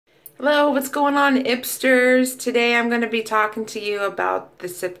Hello, what's going on, Ipsters? Today I'm going to be talking to you about the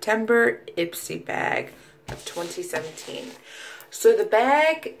September Ipsy bag of 2017. So the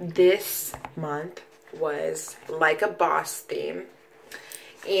bag this month was like a boss theme,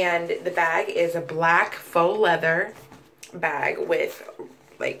 and the bag is a black faux leather bag with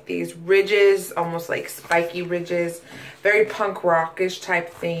like these ridges, almost like spiky ridges, very punk rockish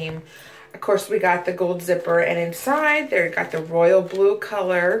type theme. Of course, we got the gold zipper, and inside there got the royal blue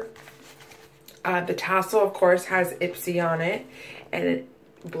color. The tassel, of course, has Ipsy on it, and a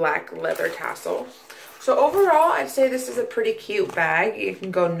black leather tassel. So overall, I'd say this is a pretty cute bag. You can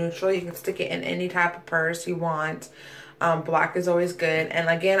go neutral. You can stick it in any type of purse you want. Black is always good. And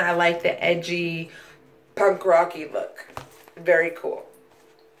again, I like the edgy, punk rocky look. Very cool.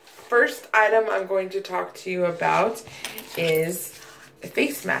 First item I'm going to talk to you about is the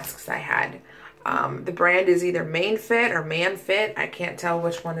face masks I had. The brand is either Main Fit or Man Fit. I can't tell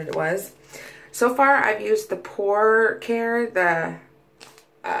which one it was. So far, I've used the Pore Care, the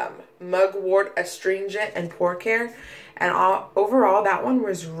Mugwort Astringent and Pore Care. And overall, that one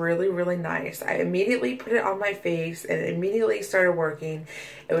was really, really nice. I immediately put it on my face and it immediately started working.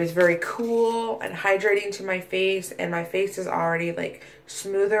 It was very cool and hydrating to my face. And my face is already like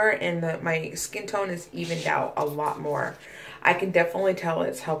smoother, and my skin tone is evened out a lot more. I can definitely tell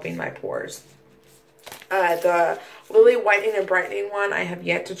it's helping my pores. The Lily Whitening and Brightening one I have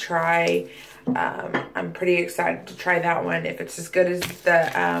yet to try. I'm pretty excited to try that one. If it's as good as the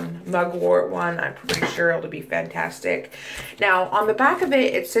Mugwort one, I'm pretty sure it'll be fantastic. Now, on the back of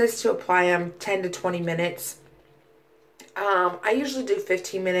it, it says to apply them 10 to 20 minutes. I usually do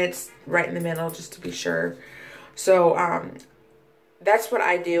 15 minutes right in the middle just to be sure. So, that's what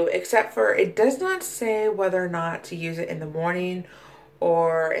I do, except for it does not say whether or not to use it in the morning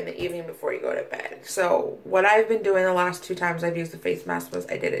or in the evening before you go to bed. So what I've been doing the last 2 times I've used the face mask was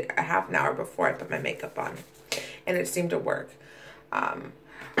I did it a half an hour before I put my makeup on, and it seemed to work.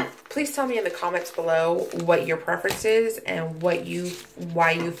 Please tell me in the comments below what your preference is and why you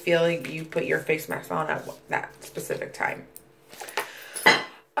feel like you put your face mask on at that specific time.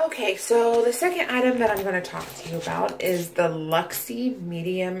 Okay, so the second item that I'm going to talk to you about is the Luxie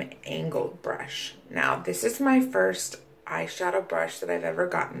Medium Angled Brush. Now, this is my first eyeshadow brush that I've ever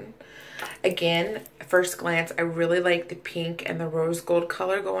gotten. Again, at first glance, I really like the pink and the rose gold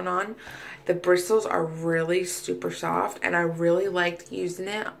color going on. The bristles are really super soft, and I really liked using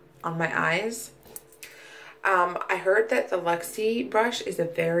it on my eyes. I heard that the Luxie brush is a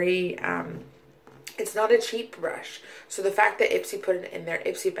very, it's not a cheap brush. So the fact that Ipsy put it in their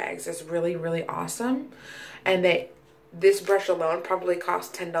Ipsy bags is really, really awesome. And that this brush alone probably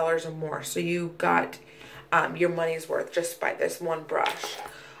cost $10 or more. So you got your money's worth just by this one brush.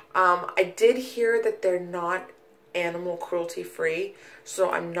 I did hear that they're not animal cruelty free,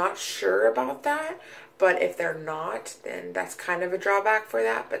 so I'm not sure about that. But if they're not, then that's kind of a drawback for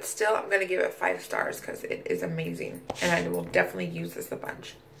that. But still, I'm going to give it 5 stars because it is amazing. And I will definitely use this a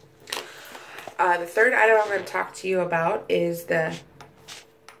bunch. The third item I'm going to talk to you about is the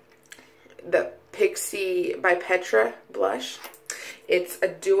Pixie by Petra blush. It's a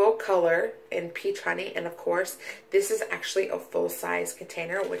duo color in peach honey, and of course, this is actually a full-size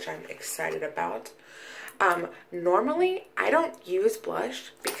container, which I'm excited about. Normally, I don't use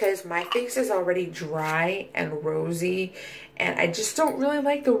blush because my face is already dry and rosy, and I just don't really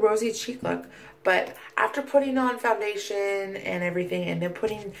like the rosy cheek look. But after putting on foundation and everything, and then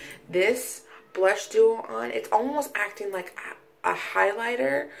putting this blush duo on, it's almost acting like a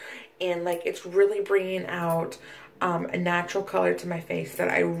highlighter, and like it's really bringing out a natural color to my face that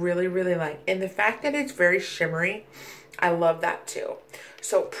I really, really like. And the fact that it's very shimmery, I love that too.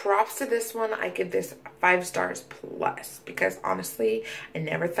 So props to this one. I give this 5 stars plus, because honestly, I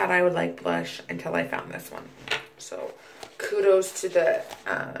never thought I would like blush until I found this one. So kudos to the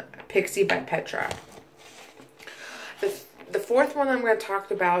Pixie by Petra. The fourth one I'm going to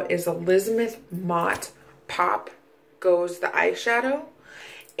talk about is Elizabeth Mott Pop Goes the eyeshadow.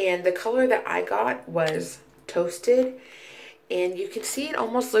 And the color that I got was Toasted, and you can see it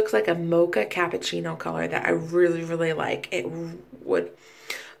almost looks like a mocha cappuccino color that I really, really like. It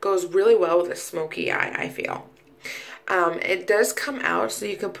goes really well with a smoky eye, I feel. It does come out, so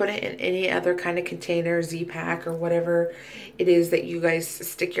you can put it in any other kind of container, Z-Pack, or whatever it is that you guys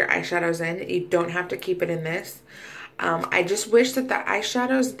stick your eyeshadows in. You don't have to keep it in this. I just wish that the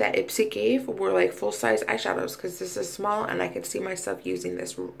eyeshadows that Ipsy gave were like full-size eyeshadows, because this is small and I could see myself using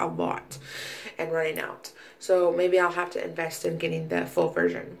this a lot and running out. So maybe I'll have to invest in getting the full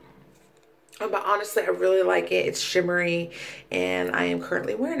version. But honestly, I really like it. It's shimmery, and I am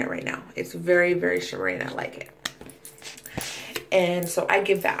currently wearing it right now. It's very, very shimmery, and I like it. And so I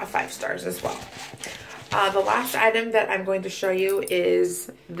give that a 5 stars as well. The last item that I'm going to show you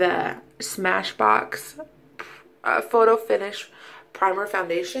is the Smashbox Photo Finish Primer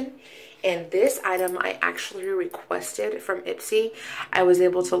Foundation. And this item I actually requested from Ipsy. I was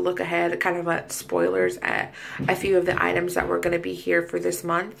able to look ahead, kind of at spoilers, at a few of the items that were going to be here for this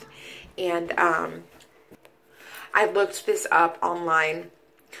month. And I looked this up online.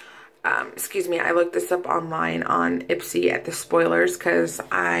 I looked this up online on Ipsy at the spoilers because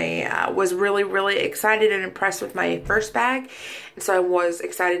I was really, really excited and impressed with my first bag. And so I was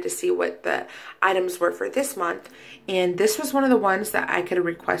excited to see what the items were for this month. And this was one of the ones that I could have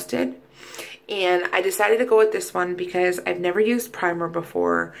requested. And I decided to go with this one because I've never used primer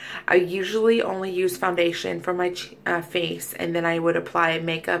before. I usually only use foundation for my face, and then I would apply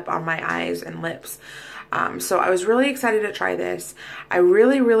makeup on my eyes and lips. So I was really excited to try this. I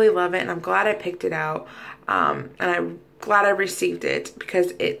really, really love it, and I'm glad I picked it out. And I'm glad I received it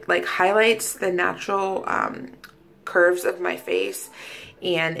because it like highlights the natural curves of my face,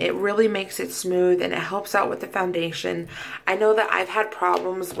 and it really makes it smooth, and it helps out with the foundation. I know that I've had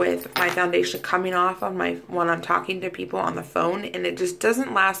problems with my foundation coming off on when I'm talking to people on the phone, and it just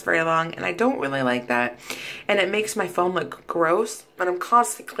doesn't last very long, and I don't really like that, and it makes my phone look gross, and I'm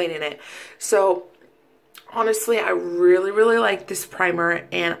constantly cleaning it. So honestly, I really, really like this primer,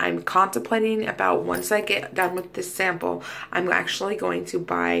 and I'm contemplating about once I get done with this sample, I'm actually going to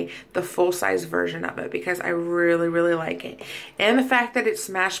buy the full-size version of it because I really, really like it. And the fact that it's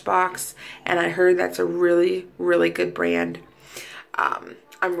Smashbox, and I heard that's a really, really good brand.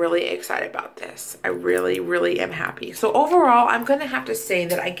 I'm really excited about this. I really, really am happy. So overall, I'm going to have to say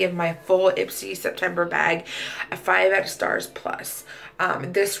that I give my full Ipsy September bag a 5 out of stars plus.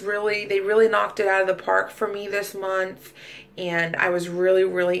 They really knocked it out of the park for me this month, and I was really,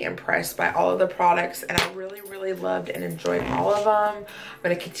 really impressed by all of the products, and I really, really loved and enjoyed all of them. I'm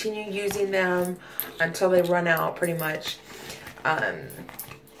going to continue using them until they run out, pretty much.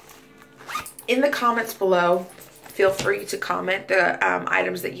 In the comments below, feel free to comment the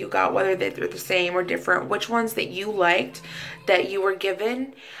items that you got, whether they're the same or different, which ones that you liked that you were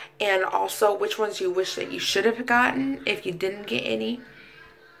given, and also which ones you wish that you should have gotten if you didn't get any.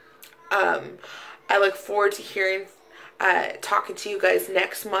 I look forward to talking to you guys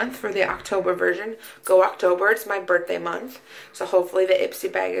next month for the October version. Go October, it's my birthday month, so hopefully the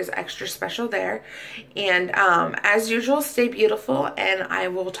Ipsy bag is extra special there. And as usual, stay beautiful, and I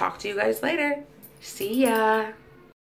will talk to you guys later. See ya!